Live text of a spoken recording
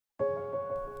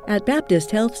At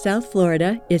Baptist Health South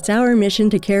Florida, it's our mission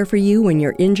to care for you when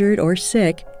you're injured or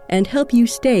sick and help you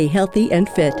stay healthy and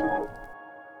fit.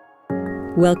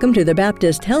 Welcome to the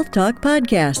Baptist Health Talk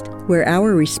podcast, where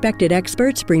our respected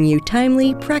experts bring you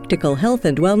timely, practical health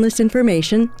and wellness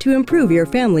information to improve your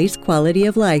family's quality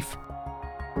of life.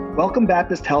 Welcome,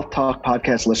 Baptist Health Talk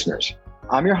podcast listeners.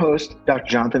 I'm your host, Dr.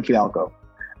 Jonathan Fialco.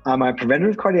 I'm a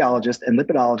preventative cardiologist and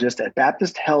lipidologist at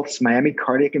Baptist Health's Miami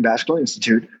Cardiac and Vascular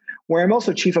Institute, where I'm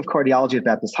also Chief of Cardiology at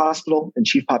Baptist Hospital and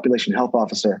Chief Population Health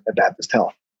Officer at Baptist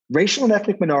Health. Racial and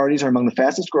ethnic minorities are among the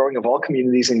fastest growing of all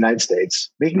communities in the United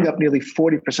States, making up nearly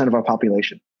 40% of our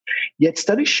population. Yet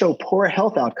studies show poorer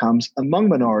health outcomes among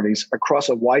minorities across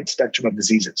a wide spectrum of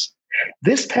diseases.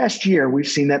 This past year, we've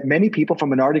seen that many people from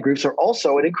minority groups are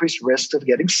also at increased risk of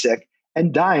getting sick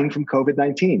and dying from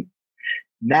COVID-19.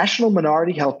 National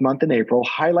Minority Health Month in April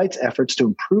highlights efforts to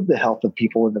improve the health of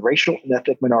people in the racial and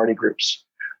ethnic minority groups.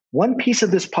 One piece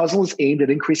of this puzzle is aimed at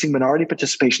increasing minority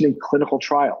participation in clinical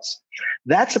trials.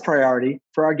 That's a priority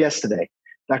for our guest today,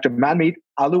 Dr. Manmeet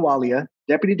Ahluwalia,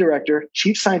 Deputy Director,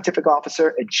 Chief Scientific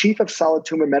Officer, and Chief of Solid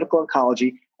Tumor Medical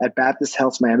Oncology at Baptist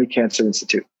Health's Miami Cancer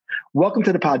Institute. Welcome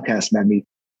to the podcast, Manmeet.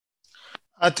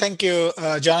 Thank you,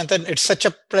 Jonathan. It's such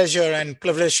a pleasure and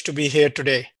privilege to be here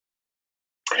today.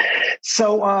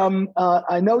 So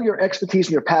I know your expertise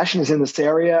and your passion is in this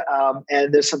area,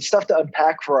 and there's some stuff to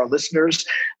unpack for our listeners.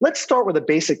 Let's start with a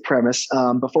basic premise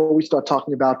before we start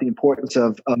talking about the importance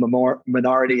of more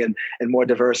minority and more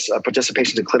diverse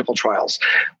participations in clinical trials.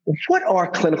 What are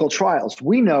clinical trials?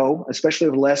 We know, especially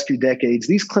over the last few decades,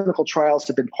 these clinical trials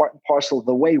have been part and parcel of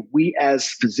the way we as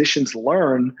physicians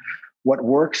learn what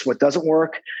works, what doesn't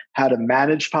work, how to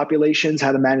manage populations,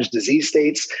 how to manage disease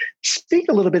states. Speak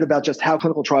a little bit about just how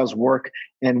clinical trials work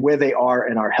and where they are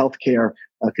in our healthcare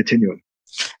continuum.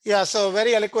 Yeah, so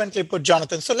very eloquently put,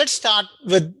 Jonathan. So let's start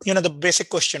with, the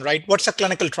basic question, right? What's a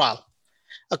clinical trial?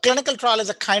 A clinical trial is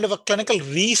a kind of a clinical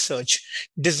research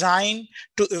designed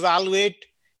to evaluate,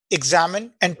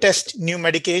 examine, and test new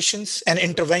medications and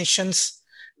interventions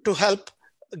to help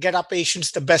get our patients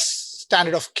the best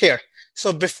standard of care.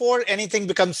 So before anything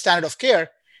becomes standard of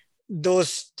care,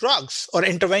 those drugs or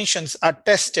interventions are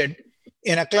tested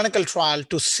in a clinical trial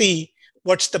to see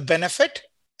what's the benefit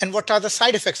and what are the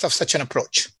side effects of such an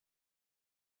approach.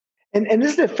 And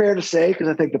isn't it fair to say, because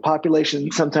I think the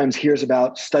population sometimes hears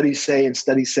about studies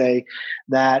say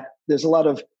that there's a lot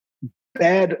of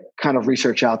bad kind of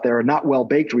research out there, or not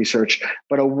well-baked research,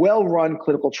 but a well-run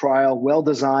clinical trial,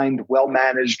 well-designed,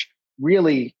 well-managed,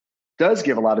 really does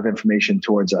give a lot of information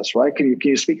towards us, right? Can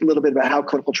you speak a little bit about how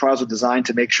clinical trials are designed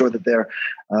to make sure that they're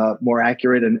more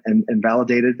accurate and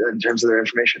validated in terms of their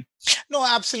information? No,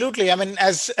 absolutely. I mean,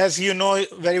 as you know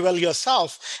very well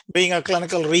yourself, being a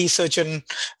clinical researcher,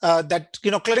 that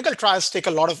clinical trials take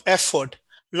a lot of effort,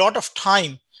 a lot of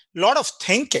time, a lot of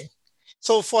thinking.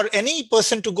 So for any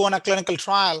person to go on a clinical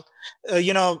trial,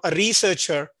 a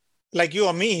researcher like you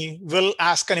or me will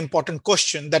ask an important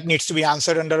question that needs to be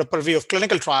answered under a purview of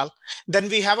clinical trial. Then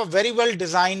we have a very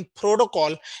well-designed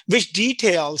protocol which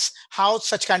details how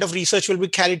such kind of research will be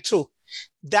carried through.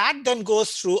 That then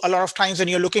goes through a lot of times when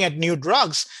you're looking at new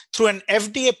drugs through an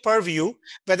FDA purview,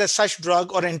 whether such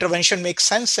drug or intervention makes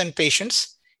sense in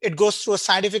patients. It goes through a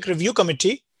scientific review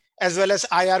committee as well as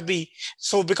IRB.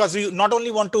 So because we not only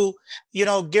want to,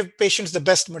 give patients the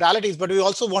best modalities, but we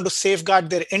also want to safeguard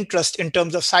their interest in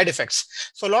terms of side effects.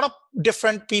 So a lot of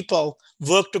different people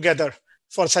work together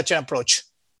for such an approach.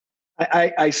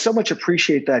 I so much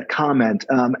appreciate that comment.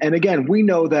 And again, we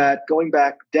know that going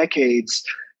back decades,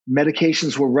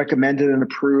 medications were recommended and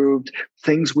approved.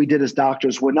 Things we did as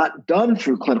doctors were not done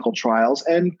through clinical trials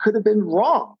and could have been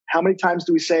wrong. How many times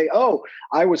do we say, oh,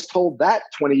 I was told that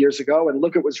 20 years ago and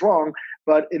look, it was wrong.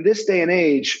 But in this day and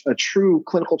age, a true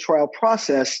clinical trial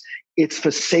process, it's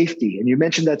for safety. And you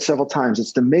mentioned that several times.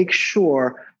 It's to make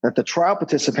sure that the trial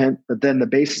participant, but then the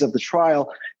basis of the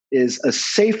trial is a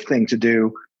safe thing to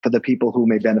do for the people who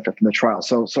may benefit from the trial.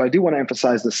 So I do want to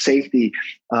emphasize the safety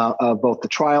of both the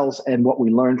trials and what we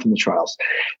learn from the trials.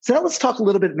 So now let's talk a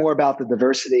little bit more about the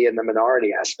diversity and the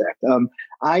minority aspect.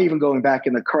 I even going back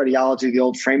in the cardiology, the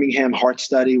old Framingham heart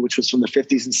study, which was from the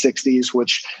 50s and 60s,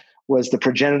 which was the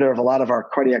progenitor of a lot of our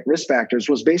cardiac risk factors,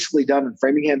 was basically done in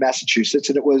Framingham, Massachusetts.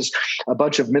 And it was a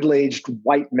bunch of middle-aged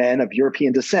white men of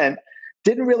European descent.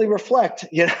 Didn't really reflect,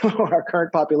 our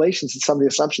current populations and some of the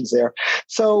assumptions there.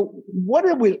 So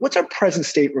what's our present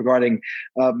state regarding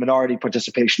minority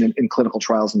participation in clinical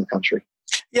trials in the country?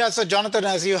 Yeah, so Jonathan,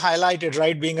 as you highlighted,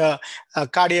 right, being a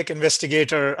cardiac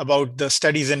investigator about the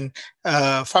studies in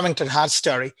Farmington Heart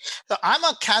Study. So I'm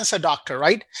a cancer doctor,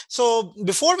 right? So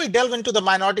before we delve into the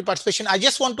minority participation, I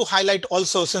just want to highlight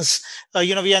also, since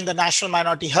we are in the National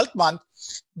Minority Health Month,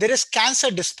 there is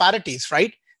cancer disparities,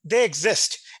 right? They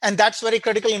exist. And that's very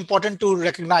critically important to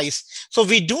recognize. So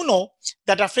we do know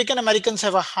that African Americans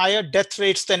have a higher death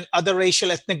rates than other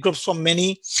racial ethnic groups for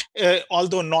many,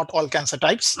 although not all cancer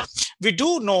types. We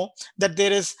do know that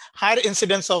there is higher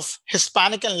incidence of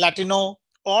Hispanic and Latino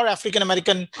or African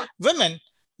American women.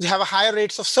 They have a higher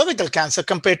rates of cervical cancer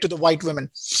compared to the white women.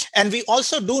 And we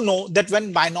also do know that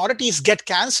when minorities get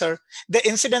cancer, the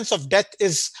incidence of death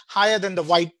is higher than the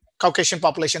white Caucasian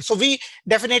population. So we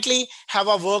definitely have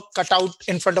our work cut out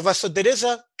in front of us. So there is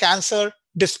a cancer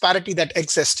disparity that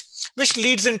exists, which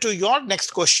leads into your next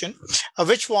question,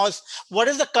 which was, what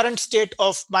is the current state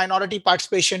of minority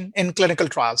participation in clinical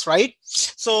trials, right?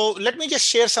 So let me just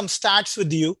share some stats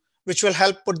with you, which will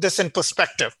help put this in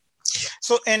perspective.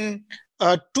 So in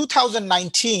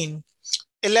 2019,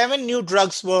 11 new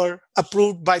drugs were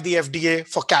approved by the FDA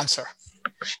for cancer.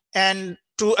 And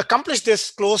to accomplish this,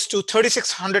 close to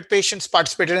 3,600 patients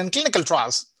participated in clinical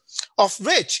trials, of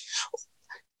which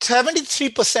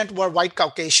 73% were white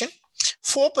Caucasian,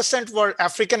 4% were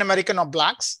African American or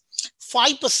Blacks,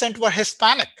 5% were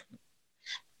Hispanic.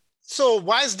 So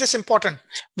why is this important?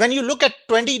 When you look at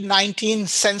 2019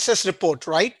 census report,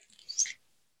 right?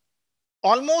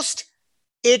 Almost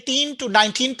 18 to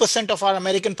 19% of our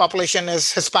American population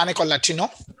is Hispanic or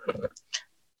Latino.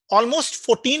 Almost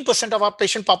 14% of our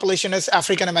patient population is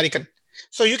African American.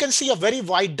 So you can see a very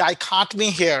wide dichotomy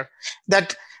here,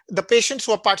 that the patients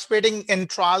who are participating in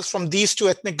trials from these two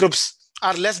ethnic groups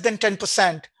are less than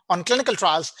 10% on clinical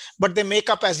trials, but they make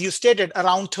up, as you stated,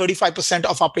 around 35%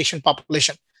 of our patient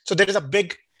population. So there is a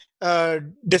big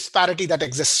disparity that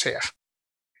exists here.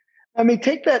 I mean,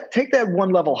 take that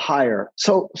one level higher.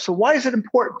 So why is it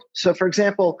important? So, for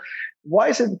example, why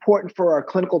is it important for our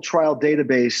clinical trial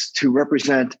database to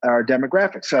represent our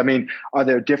demographics? So, I mean, are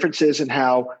there differences in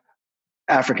how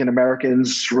African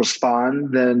Americans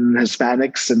respond than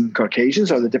Hispanics and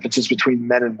Caucasians? Are there differences between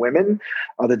men and women?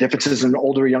 Are there differences in an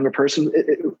older or younger person?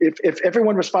 If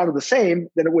everyone responded the same,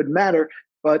 then it wouldn't matter.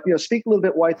 But speak a little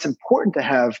bit why it's important to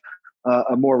have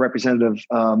a more representative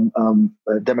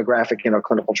demographic in our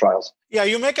clinical trials. Yeah,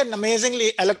 you make an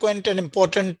amazingly eloquent and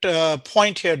important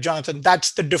point here, Jonathan.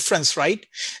 That's the difference, right?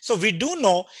 So we do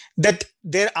know that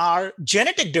there are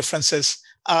genetic differences,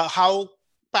 how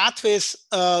pathways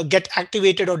get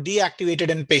activated or deactivated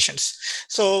in patients.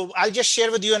 So I'll just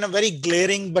share with you a very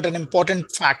glaring but an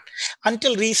important fact.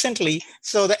 Until recently,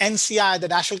 so the NCI, the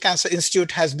National Cancer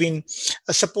Institute, has been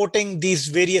supporting these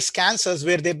various cancers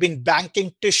where they've been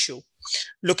banking tissue,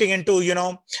 looking into,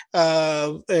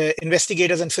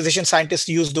 investigators and physician scientists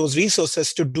use those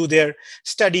resources to do their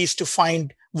studies to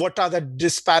find what are the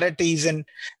disparities and,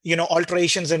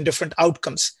 alterations in different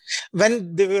outcomes.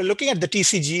 When they were looking at the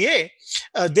TCGA,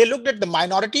 they looked at the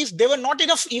minorities. There were not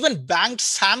enough even banked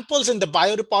samples in the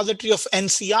biorepository of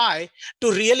NCI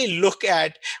to really look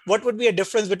at what would be a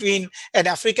difference between an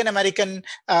African-American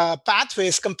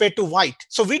pathways compared to white.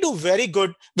 So we do very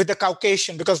good with the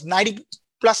Caucasian because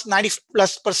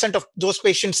 90% of those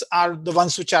patients are the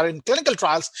ones which are in clinical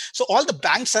trials. So all the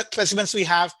bank specimens we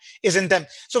have is in them.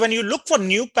 So when you look for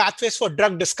new pathways for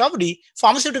drug discovery,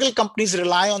 pharmaceutical companies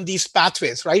rely on these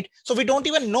pathways, right? So we don't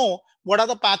even know what are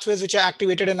the pathways which are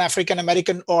activated in African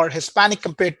American or Hispanic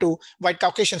compared to white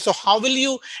Caucasian. So how will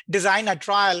you design a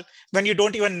trial when you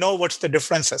don't even know what's the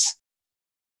differences?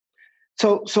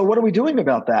 So what are we doing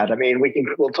about that? I mean,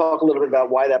 we'll talk a little bit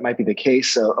about why that might be the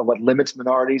case, of what limits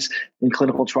minorities in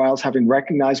clinical trials, having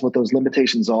recognized what those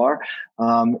limitations are.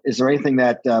 Is there anything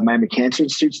that Miami Cancer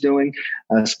Institute's doing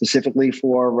specifically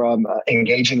for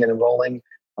engaging and enrolling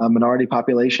minority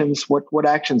populations? What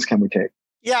actions can we take?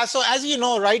 Yeah, so as you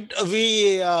know, right,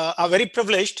 we are very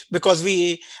privileged because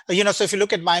we, so if you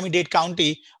look at Miami-Dade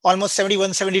County, almost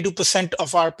 72%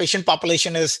 of our patient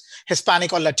population is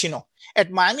Hispanic or Latino. At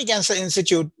Miami Cancer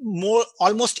Institute,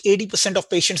 almost 80% of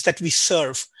patients that we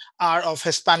serve are of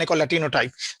Hispanic or Latino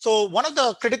type. So one of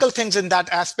the critical things in that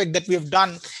aspect that we have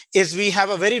done is we have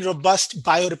a very robust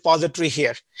biorepository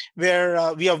here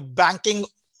where we are banking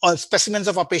specimens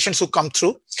of our patients who come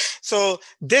through. So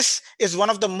this is one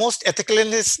of the most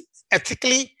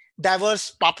ethically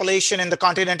diverse population in the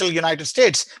continental United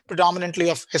States,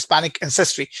 predominantly of Hispanic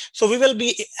ancestry. So we will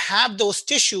have those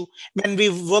tissue when we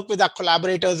work with our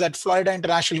collaborators at Florida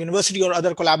International University or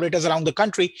other collaborators around the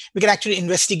country. We can actually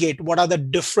investigate what are the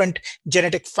different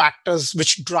genetic factors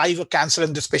which drive a cancer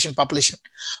in this patient population.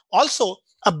 Also,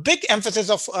 A big emphasis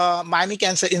of Miami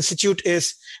Cancer Institute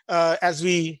is, as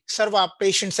we serve our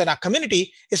patients and our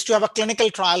community, is to have a clinical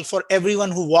trial for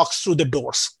everyone who walks through the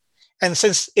doors. And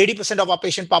since 80% of our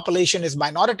patient population is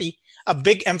minority, a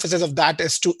big emphasis of that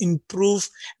is to improve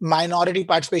minority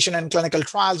participation in clinical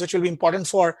trials, which will be important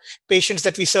for patients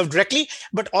that we serve directly,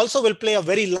 but also will play a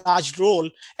very large role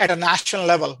at a national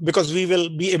level because we will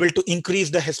be able to increase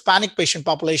the Hispanic patient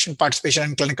population participation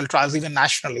in clinical trials even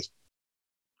nationally.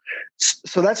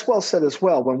 So that's well said as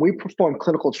well. When we perform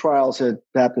clinical trials at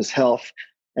Baptist Health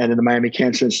and in the Miami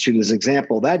Cancer Institute as an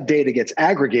example, that data gets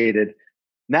aggregated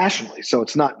nationally. So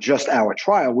it's not just our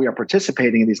trial. We are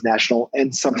participating in these national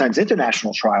and sometimes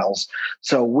international trials.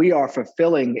 So we are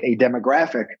fulfilling a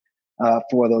demographic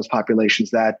for those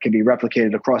populations that can be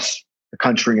replicated across the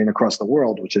country and across the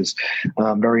world, which is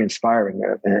very inspiring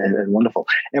and wonderful.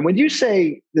 And when you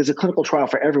say there's a clinical trial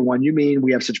for everyone, you mean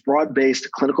we have such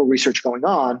broad-based clinical research going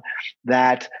on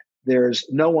that there's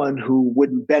no one who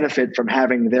wouldn't benefit from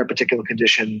having their particular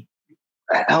condition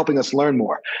helping us learn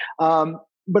more.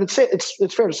 But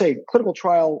it's fair to say clinical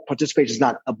trial participation is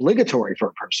not obligatory for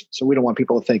a person. So we don't want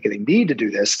people to think they need to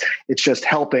do this. It's just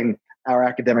helping our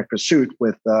academic pursuit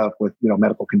with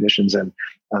medical conditions and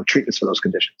treatments for those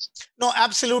conditions. No,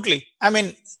 absolutely. I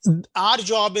mean, our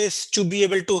job is to be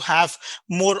able to have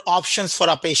more options for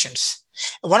our patients.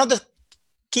 One of the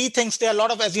key things, there are a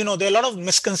lot of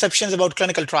misconceptions about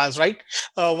clinical trials, right?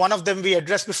 One of them we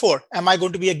addressed before, am I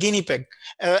going to be a guinea pig?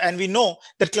 And we know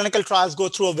that clinical trials go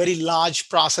through a very large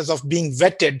process of being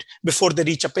vetted before they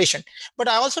reach a patient. But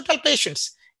I also tell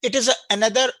patients, it is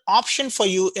another option for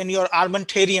you in your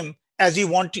armamentarium as you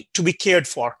want to be cared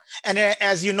for. And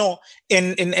as you know,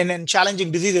 in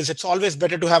challenging diseases, it's always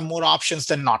better to have more options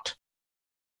than not.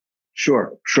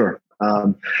 Sure.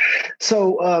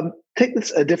 So take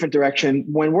this a different direction.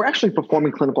 When we're actually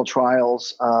performing clinical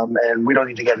trials, and we don't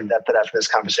need to get into that after this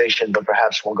conversation, but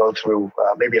perhaps we'll go through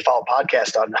maybe a follow-up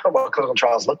podcast on what clinical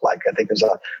trials look like. I think there's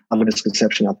a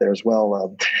misconception out there as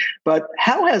well. But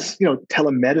how has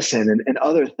telemedicine and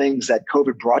other things that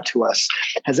COVID brought to us,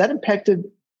 has that impacted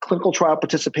clinical trial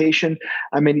participation?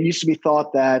 I mean, it used to be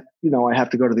thought that I have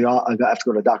to go to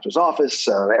the doctor's office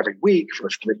every week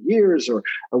for 3 years, or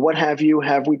what have you.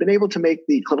 Have we been able to make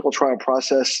the clinical trial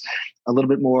process a little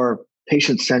bit more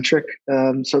patient-centric,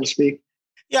 so to speak?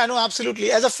 Yeah, no,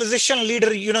 absolutely. As a physician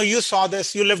leader, you saw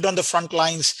this. You lived on the front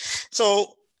lines.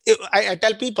 So I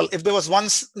tell people, if there was one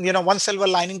silver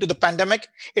lining to the pandemic,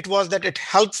 it was that it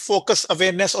helped focus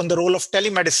awareness on the role of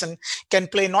telemedicine can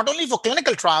play not only for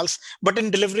clinical trials, but in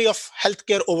delivery of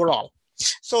healthcare overall.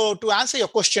 So to answer your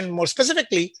question more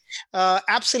specifically,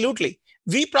 absolutely.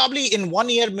 We probably in 1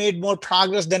 year made more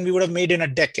progress than we would have made in a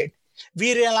decade.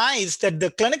 We realized that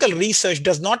the clinical research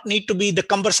does not need to be the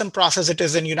cumbersome process it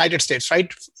is in the United States,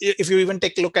 right? If you even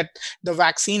take a look at the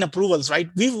vaccine approvals, right?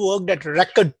 We've worked at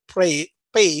record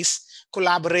pace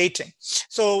collaborating.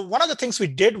 So one of the things we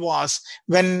did was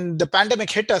when the pandemic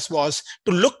hit us was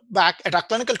to look back at our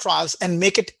clinical trials and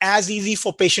make it as easy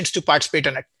for patients to participate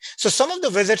in it. So some of the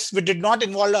visits we did not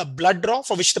involve a blood draw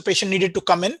for which the patient needed to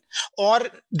come in or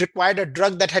required a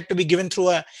drug that had to be given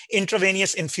through an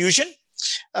intravenous infusion.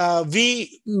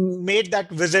 We made that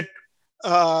visit,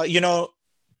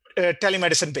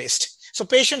 telemedicine based. So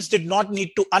patients did not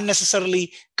need to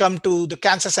unnecessarily come to the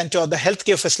cancer center or the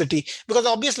healthcare facility because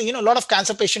obviously, a lot of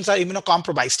cancer patients are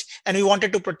immunocompromised and we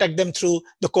wanted to protect them through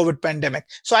the COVID pandemic.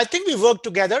 So I think we worked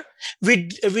together.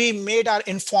 We made our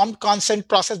informed consent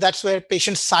process. That's where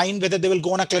patients sign whether they will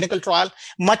go on a clinical trial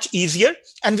much easier.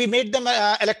 And we made them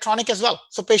electronic as well.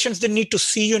 So patients didn't need to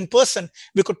see you in person.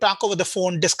 We could talk over the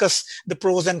phone, discuss the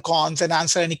pros and cons and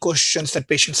answer any questions that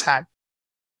patients had.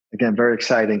 Again, very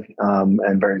exciting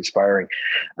and very inspiring.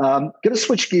 Going to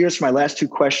switch gears for my last two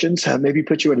questions. Maybe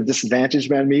put you at a disadvantage,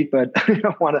 Manmeet, but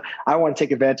I want to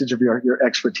take advantage of your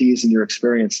expertise and your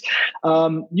experience.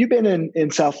 You've been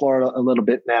in South Florida a little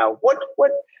bit now. What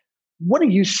are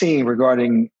you seeing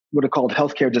regarding what are called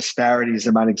healthcare disparities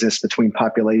that might exist between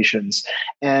populations,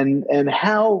 and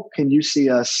how can you see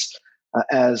us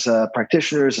as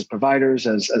practitioners, as providers,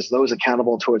 as those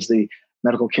accountable towards the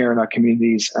medical care in our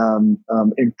communities,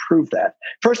 improve that?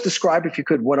 First, describe, if you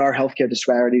could, what are healthcare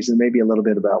disparities, and maybe a little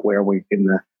bit about where we can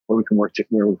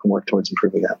work towards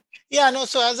improving that. Yeah, no.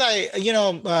 So as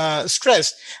I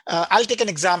stressed, I'll take an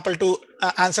example to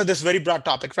answer this very broad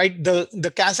topic. Right,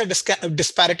 the cancer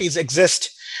disparities exist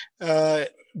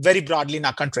very broadly in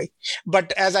our country,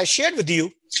 but as I shared with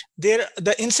you,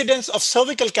 the incidence of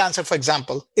cervical cancer, for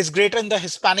example, is greater in the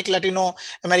Hispanic, Latino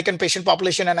American patient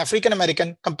population and African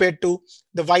American compared to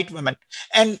the white women.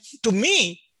 And to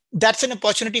me, that's an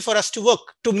opportunity for us to work.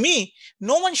 To me,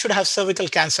 no one should have cervical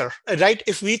cancer, right?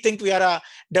 If we think we are a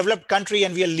developed country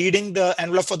and we are leading the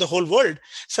envelope for the whole world,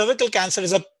 cervical cancer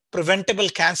is a preventable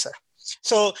cancer.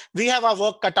 So we have our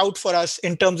work cut out for us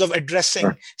in terms of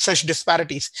addressing such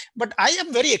disparities. But I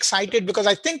am very excited because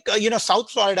I think, South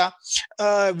Florida,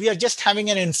 we are just having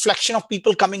an inflection of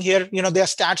people coming here. There are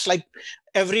stats like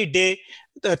every day,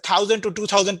 1,000 to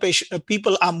 2,000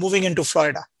 people are moving into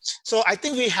Florida. So I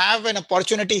think we have an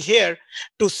opportunity here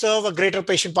to serve a greater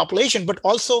patient population, but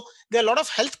also there are a lot of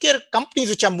healthcare companies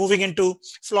which are moving into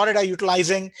Florida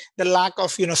utilizing the lack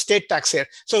of, state tax here.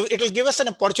 So it will give us an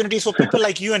opportunity for people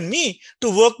like you and me to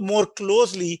work more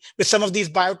closely with some of these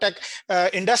biotech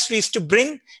industries to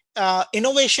bring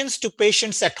innovations to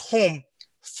patients at home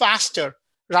faster,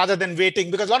 rather than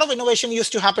waiting, because a lot of innovation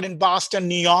used to happen in Boston,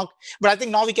 New York, but I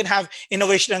think now we can have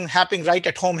innovation happening right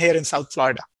at home here in South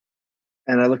Florida.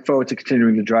 And I look forward to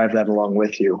continuing to drive that along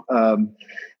with you.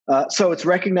 So it's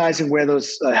recognizing where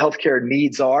those healthcare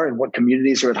needs are and what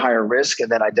communities are at higher risk, and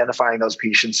then identifying those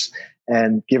patients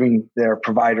and giving their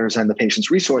providers and the patients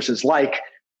resources like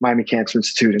Miami Cancer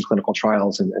Institute and clinical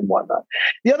trials and whatnot.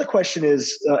 The other question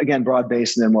is, again,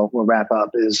 broad-based, and then we'll wrap up,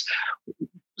 is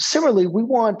similarly, we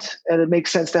want, and it makes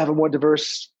sense to have a more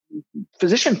diverse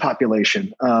physician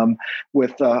population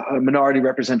with a minority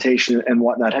representation and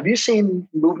whatnot. Have you seen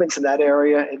movements in that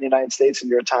area in the United States in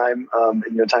your time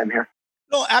here?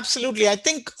 No, absolutely. I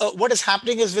think what is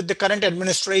happening is with the current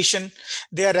administration,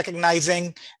 they are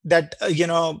recognizing that,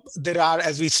 there are,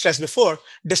 as we stressed before,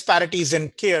 disparities in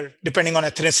care depending on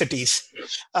ethnicities.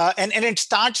 And it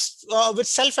starts with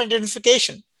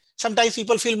self-identification. Sometimes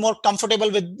people feel more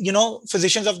comfortable with,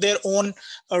 physicians of their own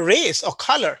race or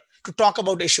color to talk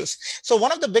about issues. So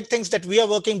one of the big things that we are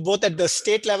working both at the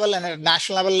state level and at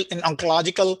national level in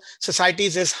oncological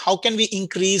societies is how can we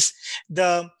increase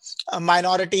the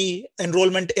minority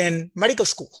enrollment in medical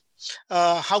school?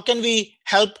 How can we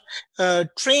help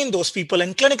train those people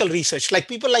in clinical research? Like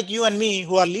people like you and me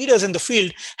who are leaders in the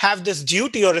field have this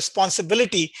duty or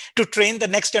responsibility to train the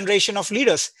next generation of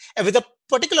leaders, and with a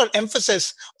particular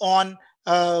emphasis on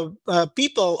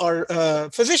people or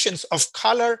physicians of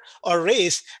color or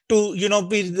race to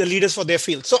be the leaders for their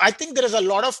field. So I think there is a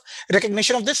lot of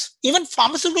recognition of this. Even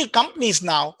pharmaceutical companies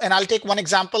now, and I'll take one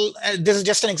example. This is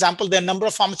just an example. There are a number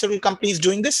of pharmaceutical companies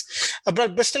doing this.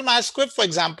 But Bristol Myers Squibb, for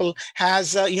example,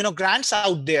 has grants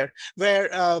out there where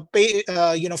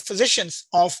physicians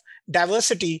of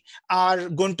diversity are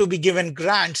going to be given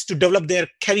grants to develop their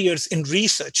careers in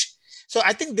research. So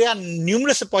I think there are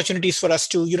numerous opportunities for us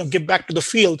to, give back to the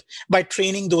field by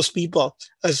training those people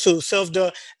to serve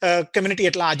the community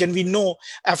at large. And we know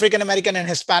African American and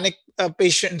Hispanic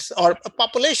patients or a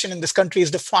population in this country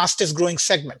is the fastest growing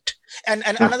segment. And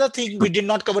another thing we did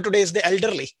not cover today is the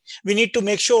elderly. We need to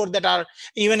make sure that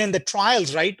even in the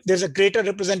trials, right, there's a greater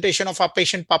representation of our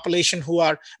patient population who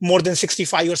are more than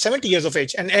 65 or 70 years of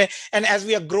age. And as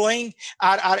we are growing,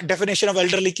 our definition of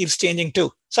elderly keeps changing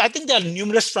too. So I think there are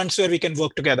numerous fronts where we can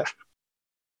work together.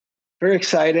 Very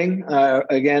exciting.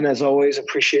 Again, as always,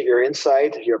 appreciate your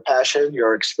insight, your passion,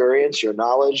 your experience, your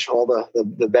knowledge, all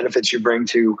the benefits you bring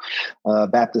to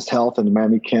Baptist Health and the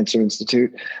Miami Cancer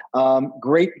Institute.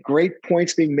 Great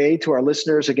points being made to our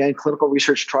listeners. Again, clinical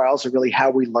research trials are really how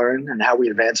we learn and how we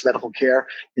advance medical care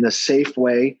in a safe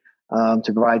way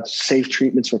to provide safe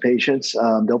treatments for patients.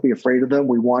 Don't be afraid of them.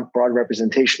 We want broad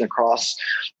representation across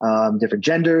different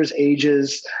genders,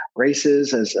 ages,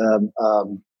 races,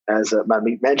 as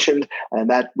Manmeet mentioned, and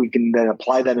that we can then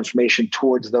apply that information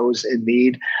towards those in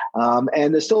need.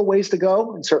 And there's still ways to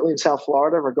go, and certainly in South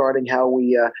Florida, regarding how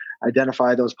we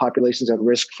identify those populations at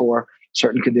risk for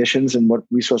certain conditions and what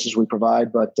resources we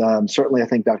provide. But certainly I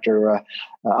think Dr.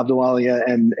 Ahluwalia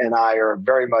and I are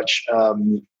very much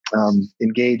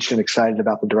engaged and excited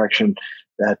about the direction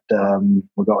that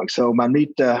we're going. So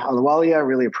Manmeet Ahluwalia, I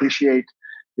really appreciate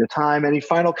your time. Any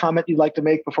final comment you'd like to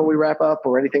make before we wrap up,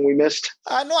 or anything we missed?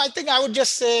 No, I think I would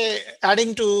just say,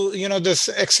 adding to this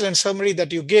excellent summary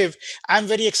that you give, I'm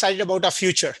very excited about our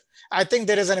future. I think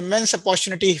there is an immense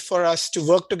opportunity for us to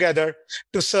work together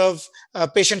to serve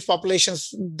patient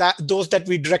populations, those that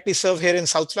we directly serve here in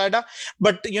South Florida,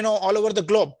 but all over the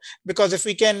globe. Because if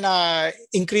we can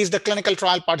increase the clinical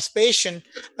trial participation,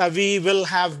 we will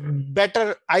have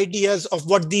better ideas of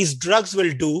what these drugs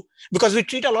will do. Because we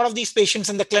treat a lot of these patients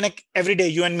in the clinic every day,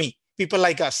 you and me, people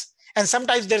like us. And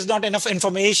sometimes there's not enough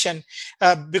information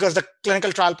because the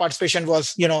clinical trial participation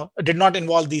was, did not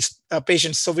involve these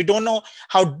patients. So we don't know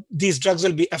how these drugs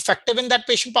will be effective in that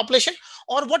patient population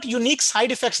or what unique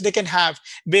side effects they can have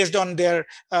based on their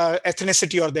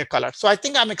ethnicity or their color. So I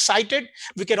think I'm excited.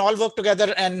 We can all work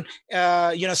together and,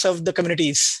 serve the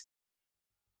communities.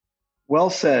 Well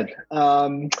said.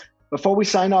 Before we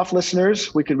sign off,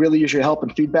 listeners, we could really use your help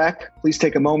and feedback. Please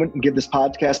take a moment and give this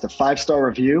podcast a 5-star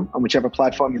review on whichever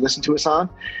platform you listen to us on.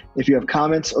 If you have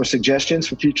comments or suggestions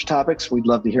for future topics, we'd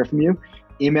love to hear from you.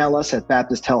 Email us at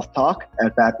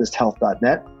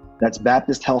baptisthealthtalk@baptisthealth.net. That's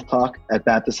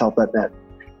baptisthealthtalk@baptisthealth.net.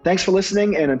 Thanks for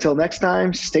listening, and until next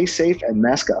time, stay safe and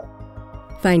mask up.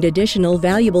 Find additional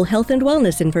valuable health and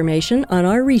wellness information on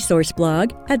our resource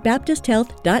blog at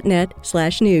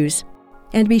baptisthealth.net/news.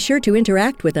 And be sure to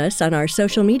interact with us on our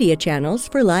social media channels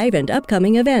for live and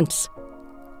upcoming events.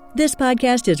 This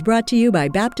podcast is brought to you by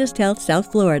Baptist Health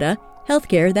South Florida,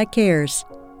 healthcare that cares.